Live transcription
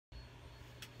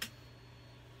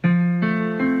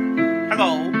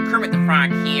Hello, Kermit the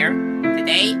Frog here.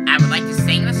 Today, I would like to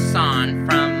sing a song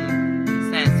from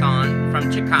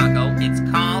Chicago. It's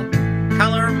called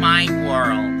Color My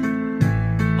World.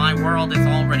 My world is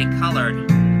already colored.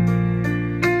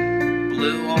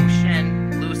 Blue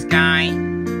ocean, blue sky,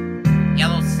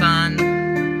 yellow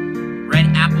sun, red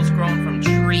apples growing from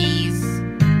trees,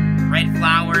 red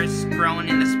flowers growing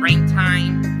in the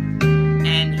springtime,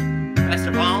 and best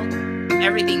of all,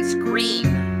 everything's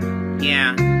green.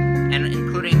 Yeah, and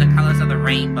including the colors of the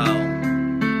rainbow.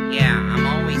 Yeah, I'm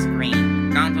always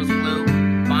green. Gonzo's blue,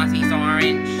 Fozzie's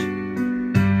orange,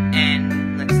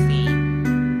 and let's see,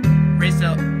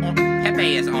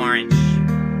 Pepe is orange.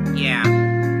 Yeah.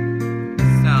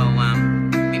 So,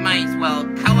 we might as well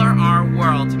color our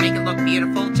world to make it look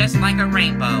beautiful, just like a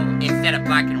rainbow, instead of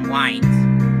black and white.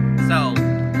 So,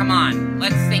 come on,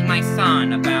 let's sing my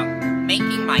song about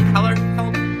making my colored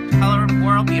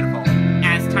world beautiful.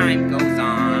 As time goes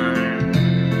on,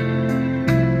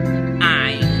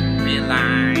 I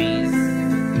realize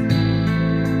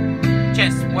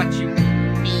just what you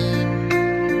mean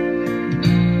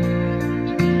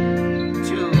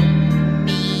to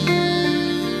me.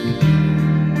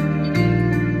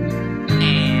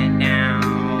 And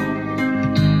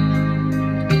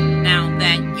now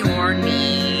that you're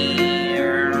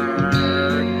near,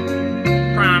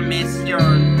 promise your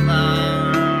love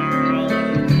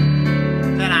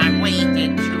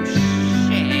waited to share,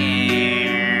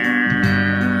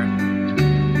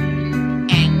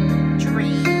 and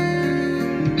dreams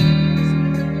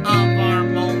of our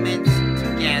moments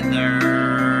together.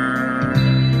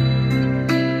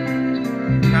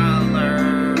 Color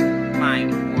my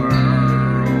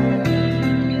world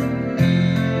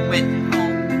with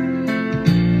hope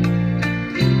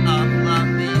of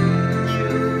loving you.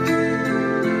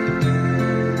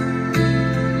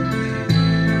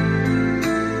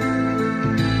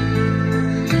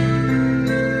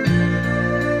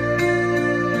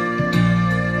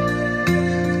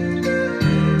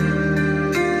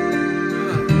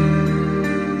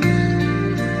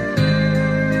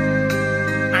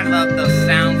 I love those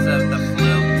sounds of the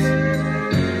flute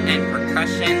and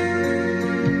percussion,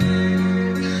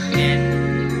 and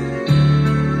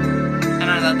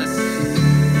I love the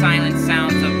silent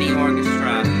sounds of the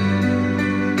orchestra.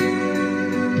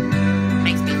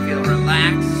 Makes me feel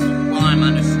relaxed while I'm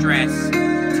under stress.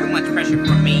 Too much pressure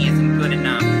for me isn't good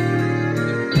enough.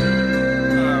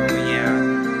 Oh yeah.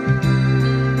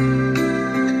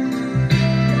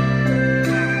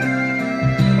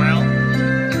 Well,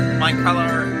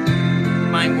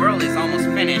 my world is almost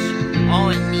finished. All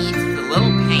it needs is a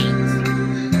little paint.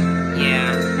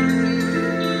 Yeah.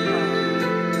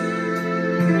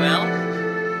 Well,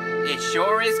 it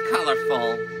sure is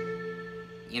colorful.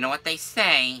 You know what they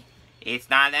say, it's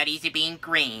not that easy being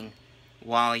green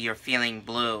while you're feeling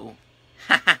blue.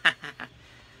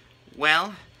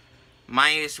 Well,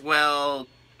 might as well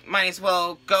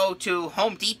go to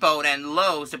Home Depot and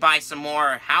Lowe's to buy some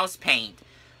more house paint.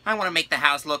 I want to make the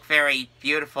house look very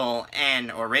beautiful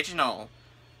and original.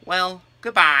 Well,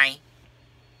 goodbye.